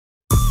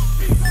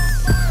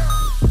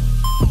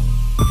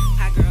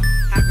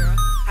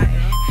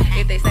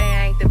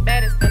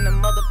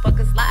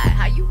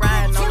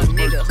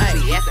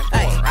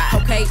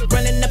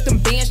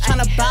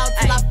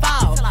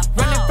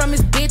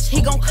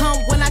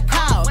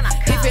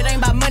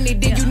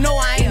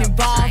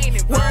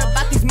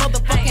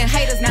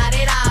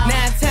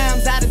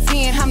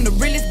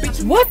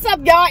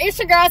y'all? It's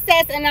your girl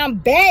Sass, and I'm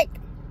back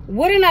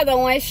with another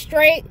one.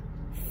 Straight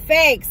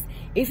facts.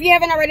 If you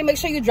haven't already, make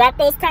sure you drop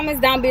those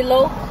comments down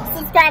below.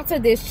 Subscribe to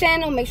this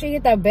channel. Make sure you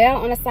hit the bell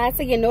on the side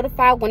to get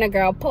notified when a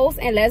girl posts.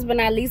 And last but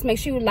not least, make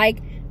sure you like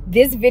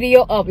this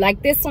video up.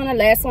 Like this one, the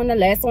last one, the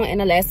last one, and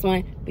the last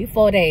one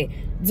before that.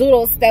 Do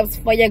those steps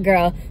for your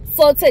girl.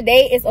 So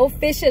today is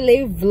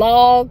officially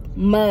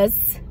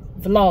Vlogmas.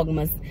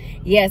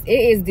 Yes, it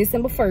is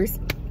December 1st.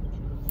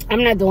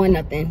 I'm not doing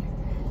nothing.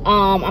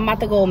 I'm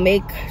about to go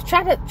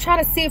try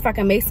to see if I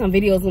can make some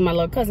videos with my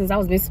little cousins. I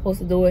was supposed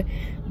to do it,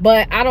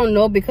 but I don't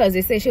know because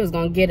they said she was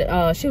gonna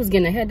get she was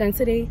getting her hair done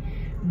today.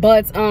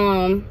 But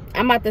I'm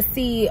about to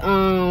see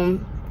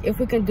if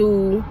we can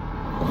do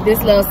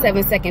this little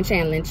 7-second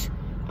challenge,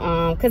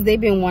 because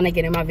they've been wanting to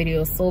get in my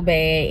videos so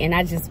bad, and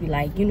I just be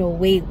like, you know,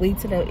 wait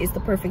till it's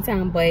the perfect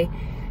time, but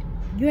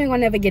you ain't gonna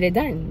never get it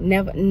done.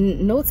 Never.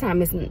 No time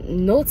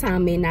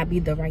may not be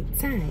the right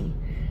time.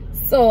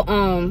 So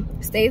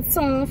stay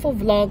tuned for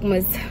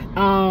Vlogmas.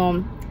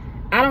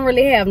 I don't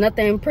really have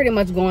nothing pretty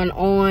much going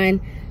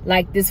on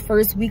like this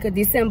first week of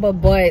December,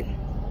 but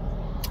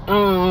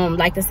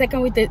like the second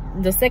week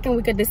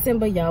of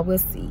December, y'all will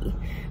see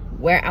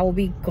where I will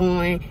be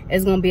going.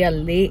 It's gonna be a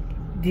lit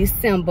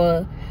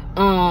December,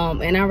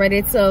 and I'm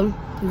ready to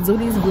do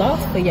these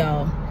vlogs for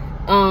y'all.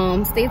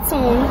 Stay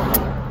tuned.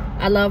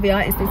 I love y'all,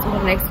 and stay tuned for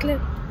the next clip.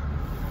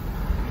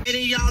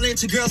 Y'all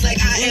into girls like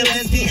I am,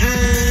 let's be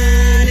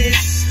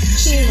honest.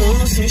 She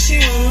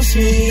wants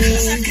me.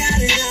 Cause I got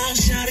it all,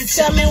 shawty.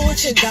 Tell me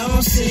what you don't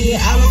see.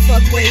 I don't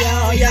fuck with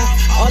y'all.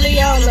 All of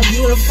y'all are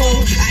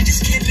beautiful. I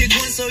just can't pick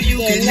one so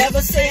you can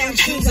never say I'm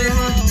choosing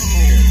her.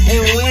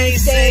 And when they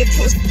say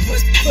puss,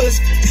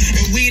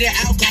 and we the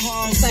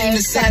alcohol seem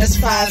to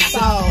satisfy us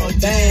all.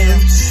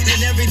 Damn.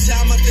 And every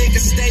time I think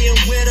of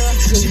staying with her,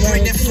 she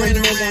bring that friend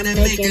around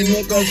and make a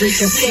nigga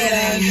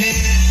reconsider.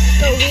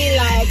 But we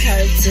like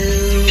her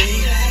too.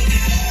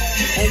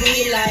 And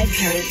we like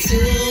her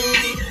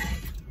too.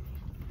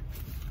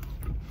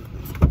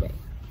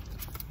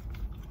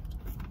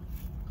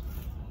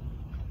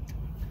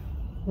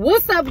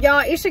 What's up, y'all?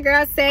 It's your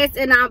girl Sass,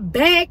 and I'm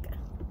back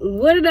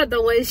with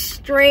another one.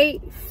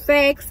 Straight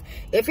facts.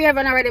 If you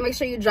haven't already, make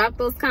sure you drop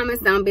those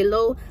comments down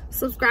below.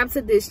 Subscribe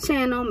to this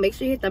channel. Make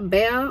sure you hit the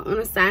bell on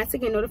the side to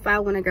get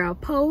notified when a girl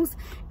posts.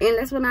 And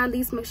last but not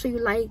least, make sure you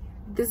like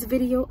this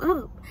video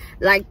up.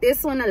 Like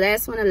this one, the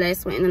last one, the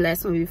last one, and the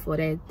last one before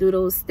that. Do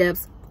those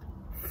steps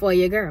for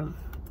your girl.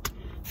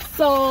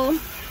 So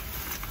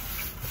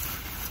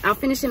I'm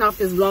finishing off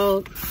this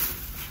vlog.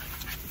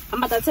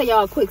 I'm about to tell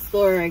y'all a quick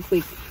story right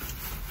quick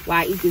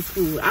while I eat this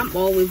food. I'm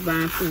always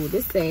buying food.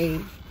 This say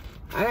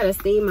I gotta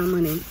save my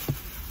money.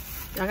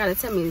 Y'all gotta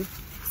tell me,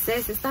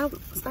 Sassy, stop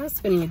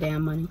spending your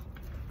damn money.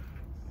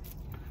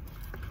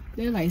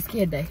 They're like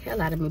scared the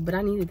hell out of me, but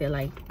I needed that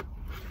like.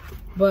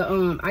 But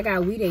I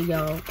got weed,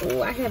 y'all.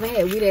 Oh, I haven't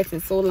had weed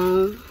in so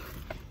long.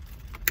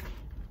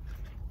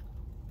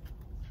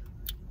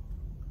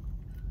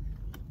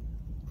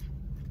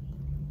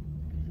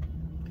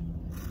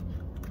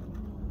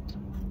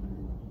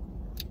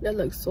 That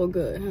looks so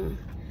good, huh?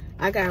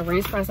 I got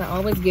ranch fries. I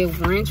always get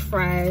ranch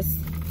fries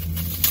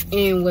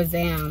and was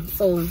down.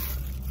 So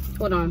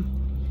hold on,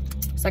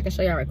 so I can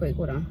show y'all right quick.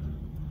 Hold on.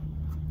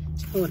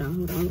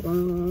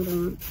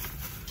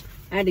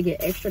 I had to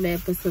get extra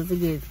napkins because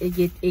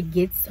it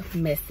gets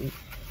messy.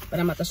 But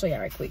I'm about to show y'all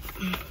right quick.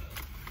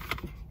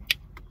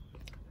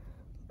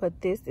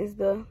 But this is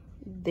the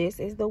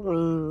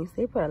wings.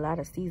 They put a lot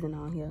of seasoning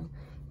on here.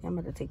 I'm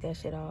about to take that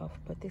shit off.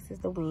 But this is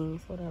the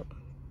wings. Hold up.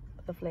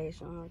 Put the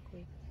flash on real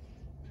quick.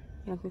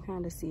 Y'all can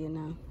kind of see it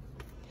now.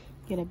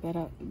 Get a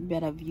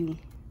better view.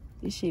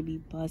 This should be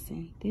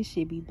busting.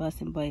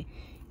 But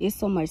it's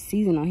so much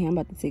seasoning on here. I'm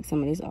about to take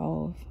some of this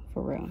off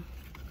for real.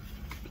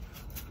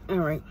 All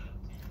right.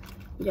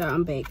 Yeah,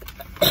 I'm back.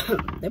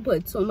 They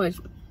put too much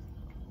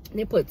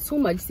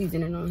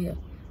seasoning on here.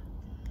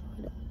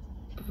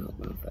 I hope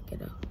I don't fuck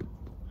it up.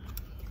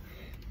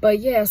 But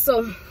yeah,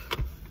 so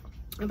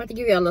I'm about to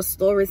give y'all a little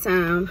story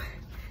time.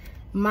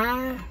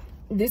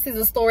 This is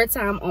a story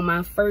time on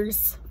my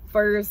first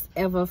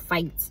ever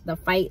fight. The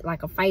fight,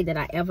 like a fight that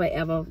I ever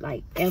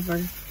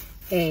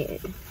had.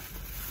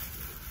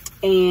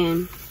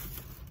 And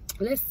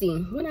let's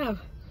see, when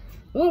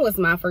was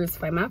my first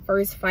fight? My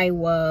first fight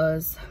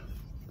was,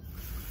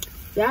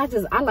 I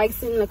like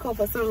sitting in the car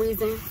for some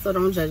reason, so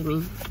don't judge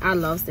me. I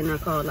love sitting in the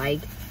car. Like,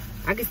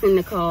 I can sit in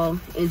the car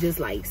and just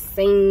like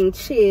sing,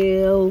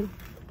 chill,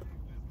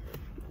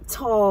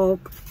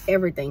 talk,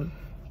 everything.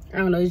 I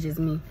don't know, it's just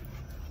me.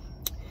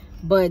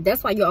 But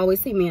that's why you always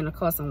see me in the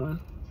car somewhere.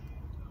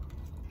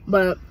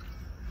 But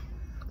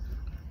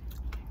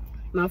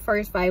my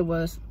first fight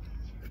was,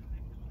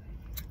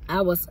 I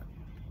had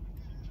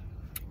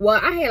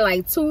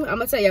like two. I'm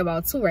gonna tell you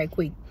about two right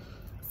quick.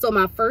 So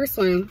my first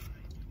one,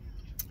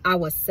 I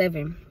was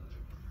 7.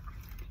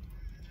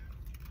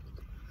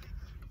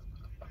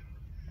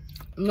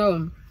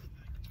 No,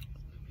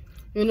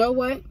 you know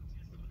what?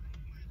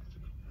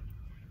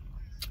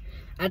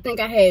 I think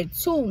I had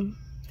 2.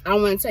 I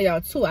want to tell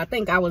y'all 2. I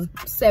think I was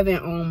 7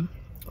 on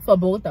for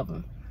both of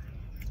them.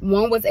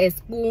 One was at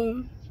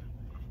school,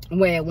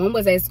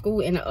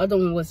 and the other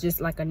one was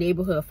just like a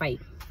neighborhood fight.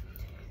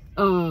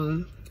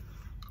 Y'all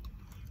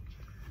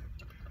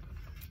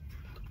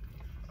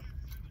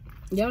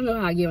know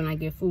how I get when I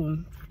get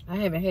food. I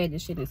haven't had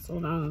this shit in so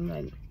long,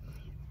 like.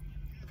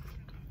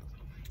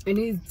 And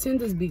these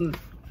tenders be,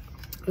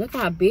 look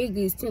how big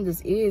these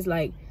tenders is.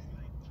 Like,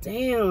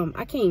 damn,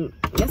 I can't.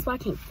 That's why I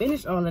can't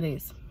finish all of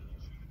this.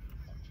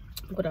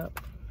 What up?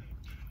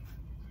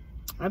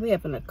 I be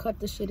having to cut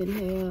the shit in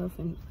half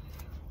and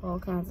all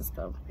kinds of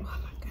stuff. Oh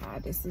my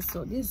god, this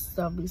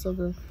stuff be so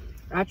good.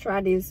 I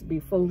tried this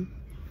before.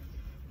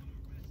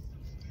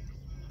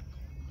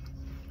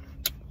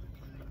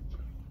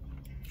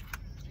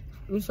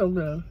 It's so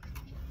good.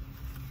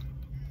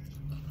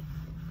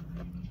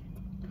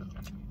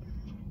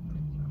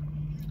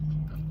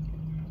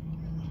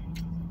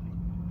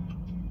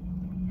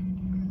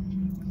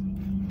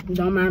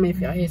 Don't mind me if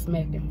y'all hear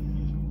smacking.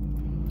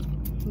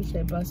 You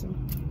said busting.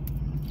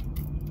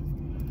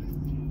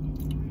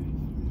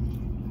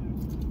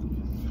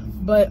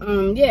 But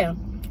yeah.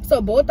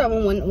 So both of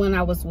them when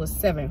I was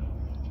 7.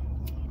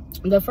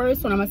 The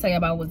first one I'm gonna tell you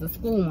about was the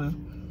school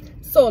one.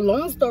 So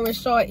long story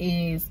short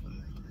is,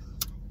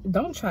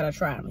 don't try to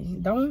try me.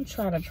 Don't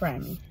try to try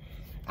me.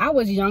 I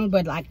was young,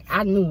 but like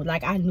I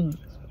knew.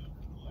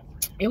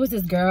 It was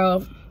this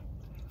girl.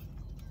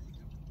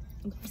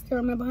 I still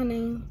remember her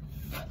name.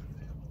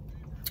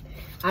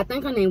 I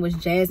think her name was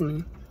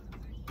Jasmine.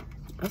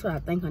 That's what I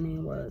think her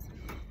name was.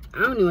 I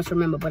don't even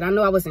remember, but I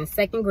know I was in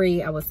 2nd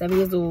grade. I was 7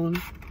 years old.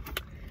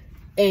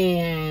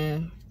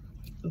 And,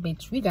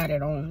 bitch, we got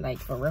it on. Like,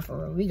 for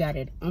real. We got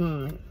it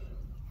on.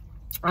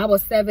 I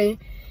was 7.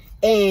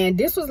 And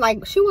this was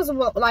like, she was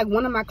like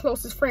one of my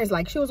closest friends.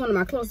 Like, she was one of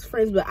my closest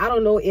friends. But I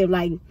don't know if,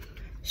 like,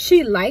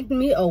 she liked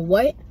me or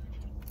what.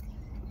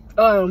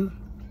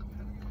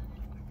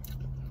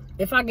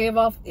 If I gave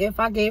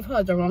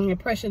her the wrong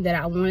impression that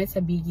I wanted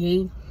to be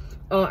gay,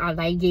 or I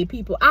like gay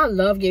people. I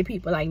love gay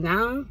people. Like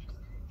now,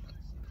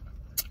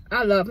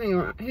 I love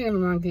hanging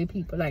around gay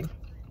people. Like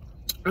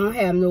I don't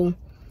have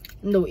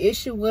no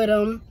issue with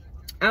them.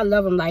 I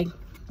love them. Like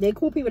they're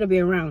cool people to be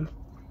around.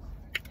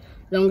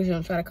 As long as you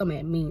don't try to come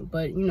at me.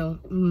 But you know,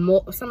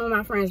 some of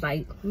my friends,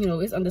 like, you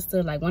know, it's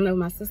understood. Like one of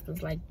my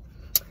sisters, like,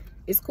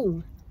 it's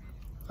cool.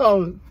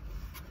 So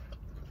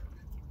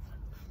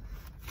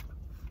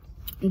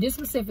this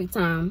specific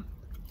time,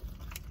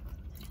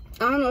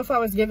 I don't know if I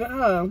was giving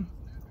her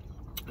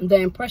the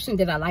impression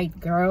that I liked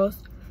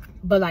girls,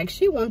 but like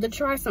she wanted to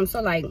try some.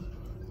 So like,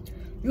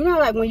 you know,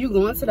 like when you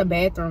go into the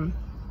bathroom,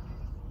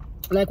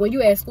 like when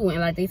you at school and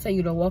like they tell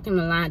you to walk in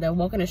the line, to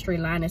walk in a straight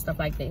line and stuff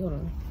like that. Hold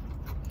on.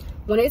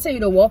 When they tell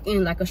you to walk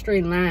in like a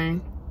straight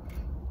line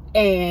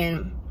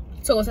and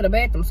to go to the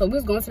bathroom. So we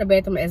was going to the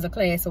bathroom as a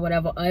class or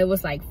whatever. It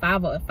was like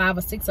five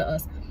or six of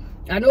us.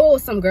 I know it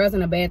was some girls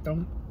in the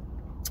bathroom,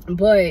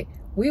 but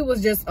we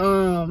was just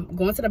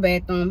going to the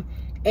bathroom,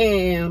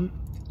 and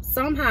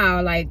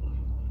somehow like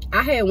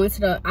I had went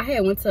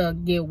to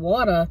get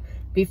water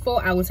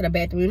before I went to the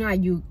bathroom. You know how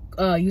you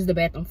use the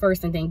bathroom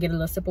first and then get a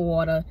little sip of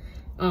water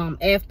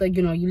after,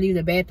 you know, you leave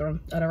the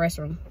bathroom or the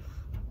restroom.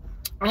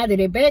 I did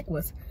it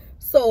backwards.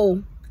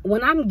 So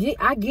when I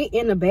get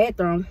in the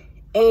bathroom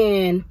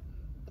and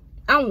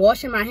I'm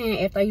washing my hand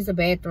after I use the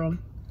bathroom,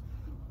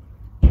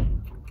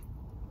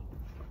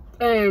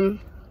 and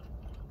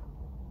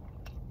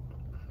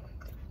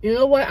you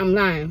know what? I'm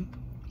lying.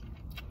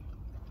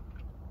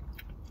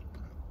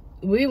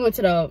 We went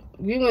to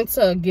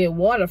get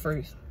water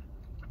first.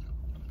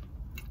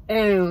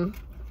 And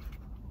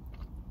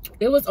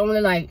it was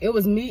only like, it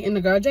was me and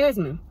the girl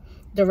Jasmine.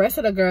 The rest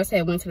of the girls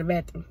had went to the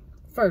bathroom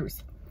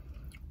first.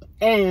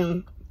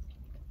 And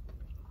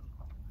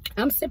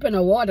I'm sipping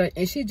the water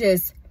and she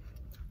just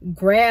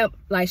grabbed,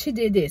 like she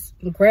did this,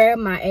 grabbed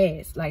my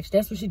ass. Like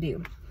that's what she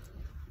did.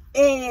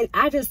 And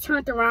I just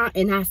turned around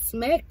and I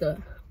smacked her.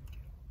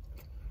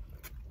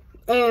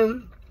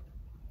 And,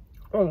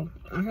 oh,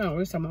 I can't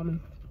wait some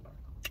moment.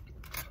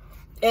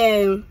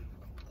 And,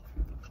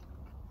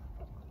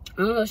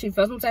 I don't know if she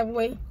felt some type of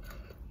way,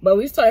 but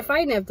we started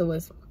fighting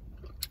afterwards.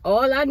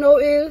 All I know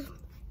is,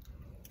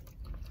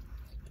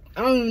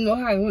 I don't even know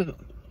how it went.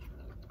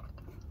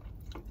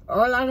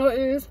 All I know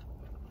is,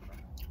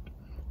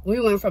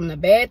 we went from the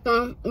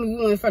bathroom, we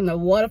went from the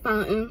water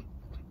fountain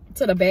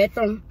to the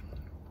bathroom,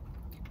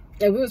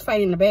 and we was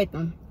fighting in the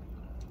bathroom.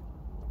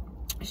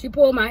 She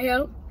pulled my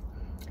hair.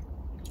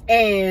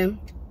 And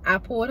I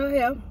pulled her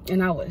hair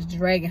and I was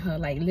dragging her,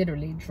 like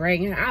literally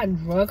dragging her. I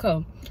drug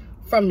her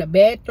from the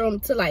bathroom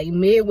to like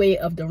midway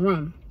of the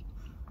room,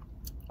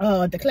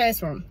 the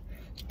classroom.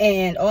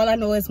 And all I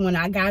know is when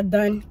I got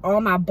done,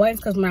 all my buttons,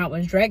 because when I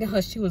was dragging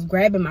her, she was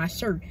grabbing my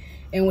shirt.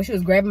 And when she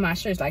was grabbing my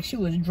shirt, like she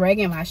was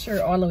dragging my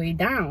shirt all the way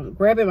down,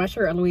 grabbing my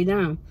shirt all the way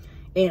down.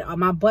 And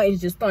my buttons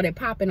just started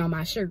popping on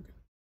my shirt.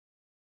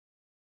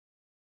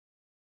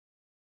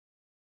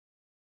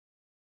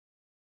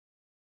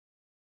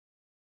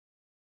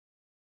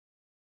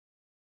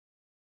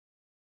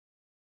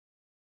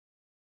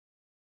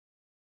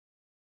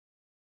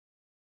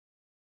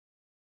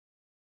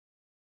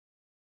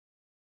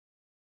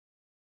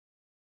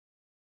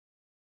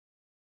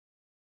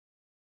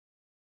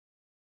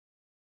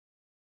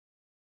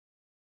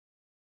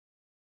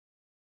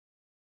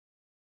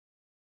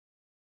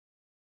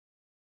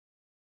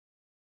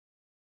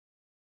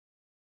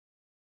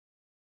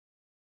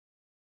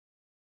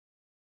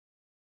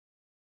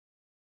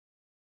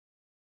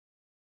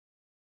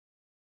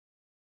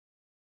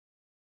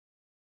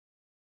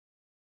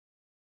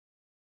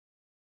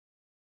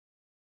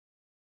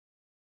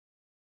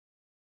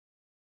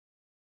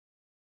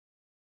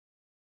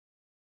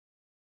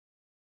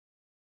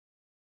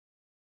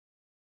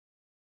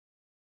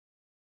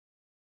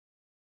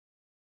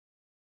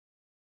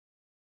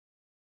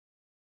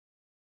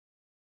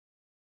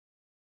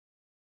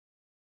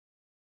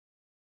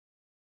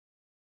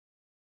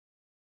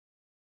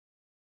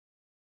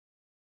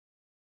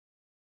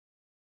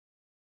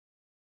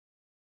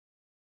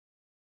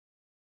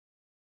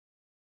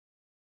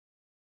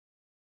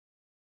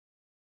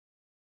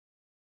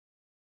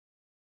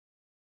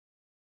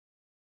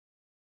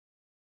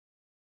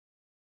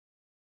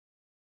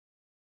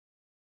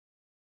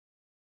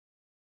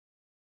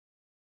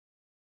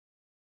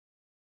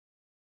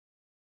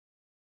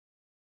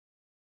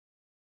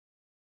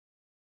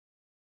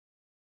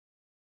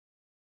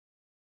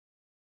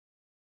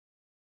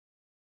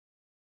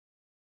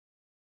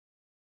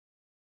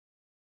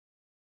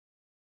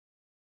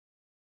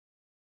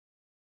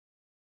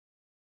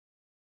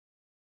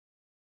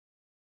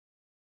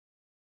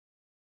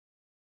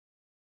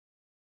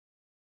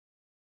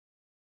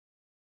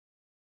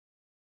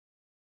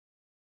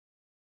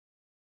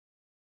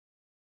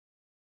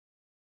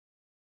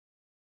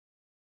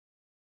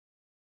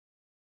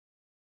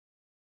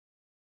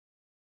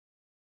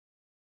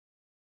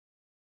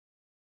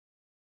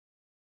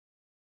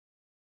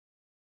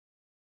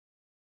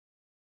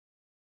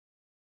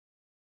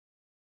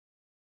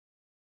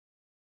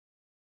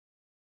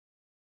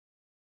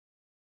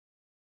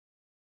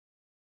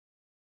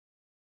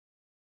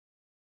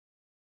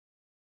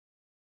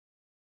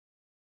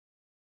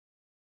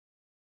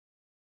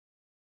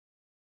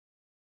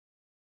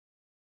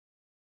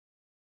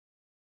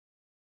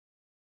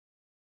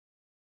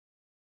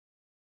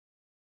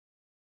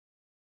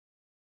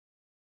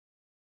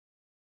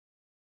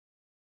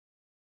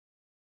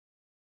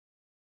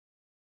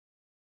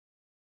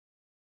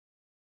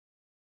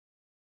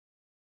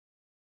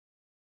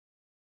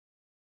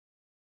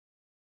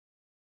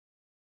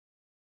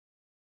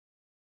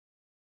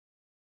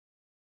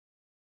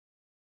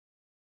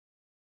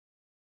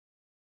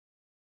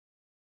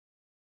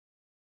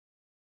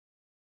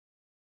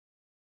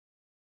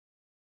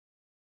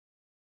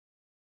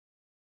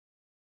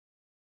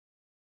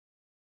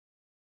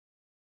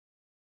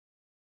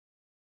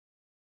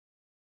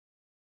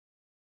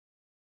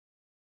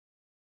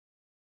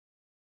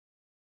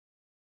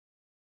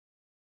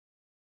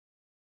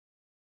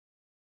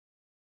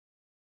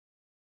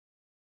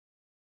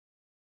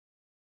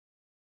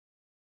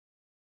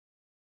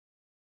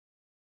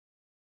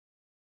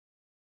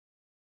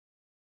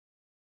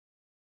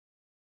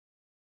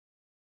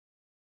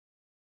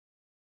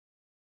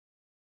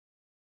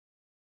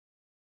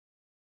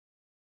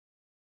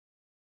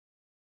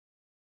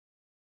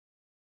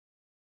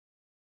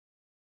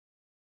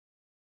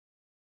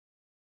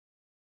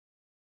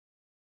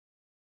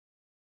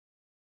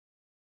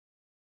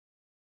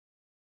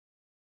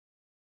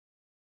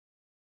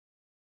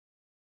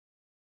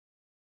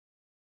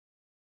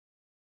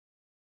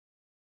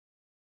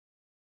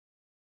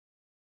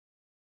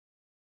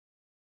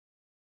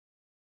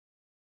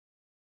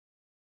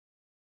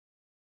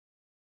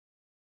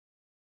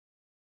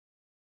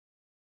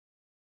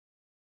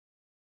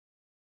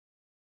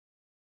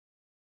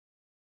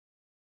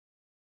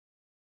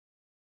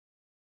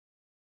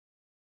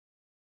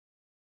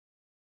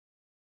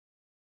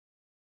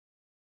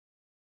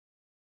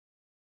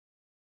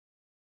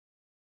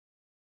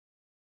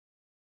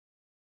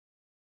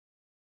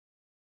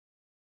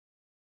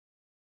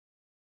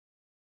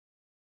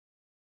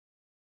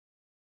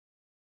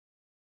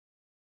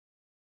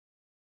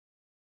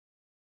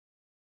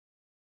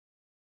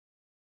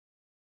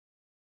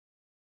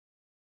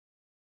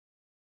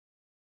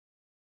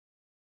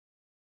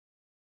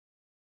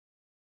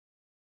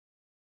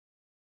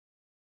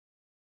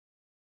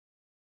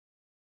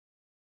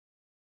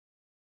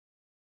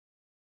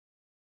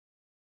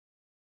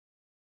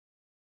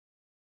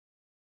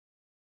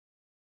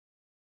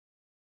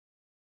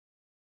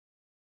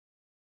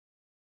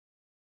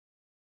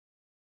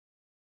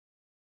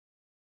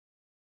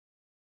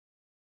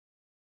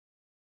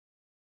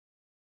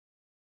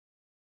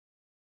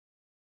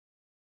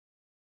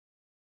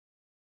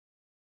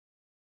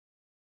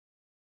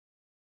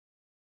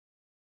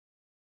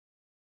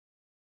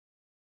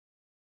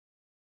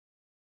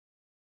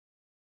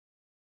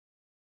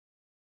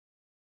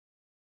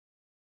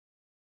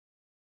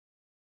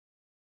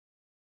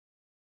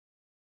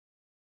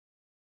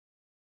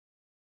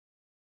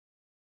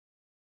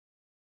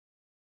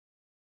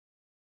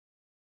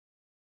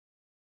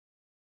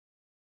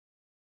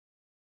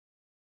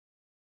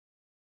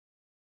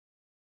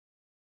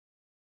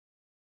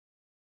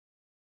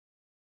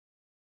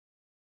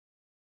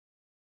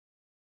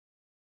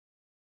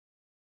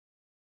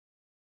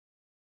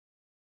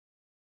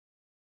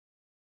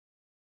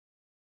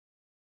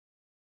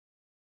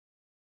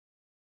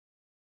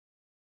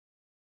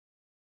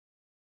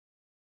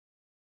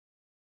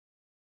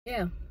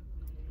 yeah.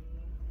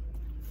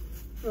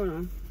 Hold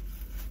on.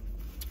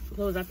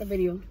 Close out the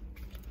video.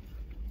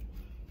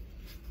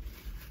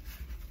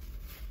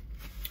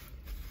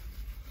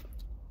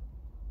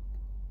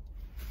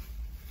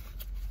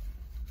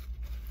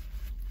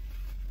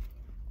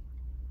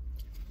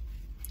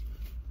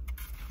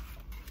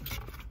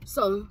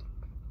 So,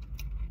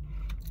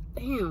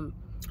 damn.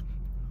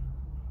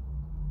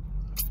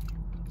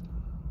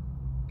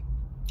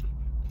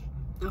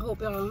 I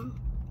hope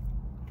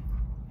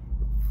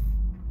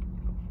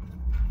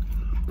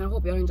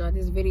y'all enjoyed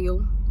this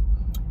video.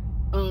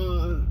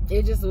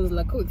 It just was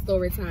like quick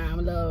story time.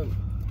 I love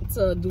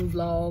to do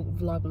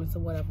vlogmas or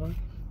whatever.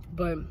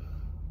 But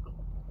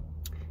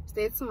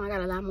stay tuned. I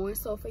got a lot more in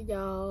store for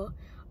y'all.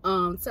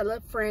 Tell a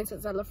friend to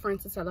tell a friend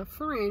to tell a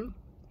friend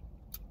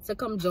to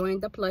come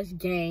join the Plush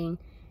gang.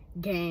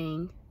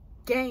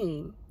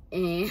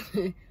 And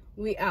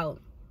we out.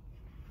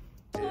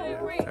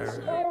 Yeah.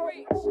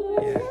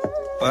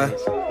 What?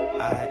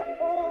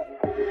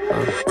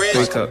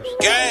 3 cups.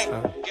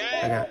 Gang.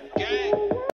 I got.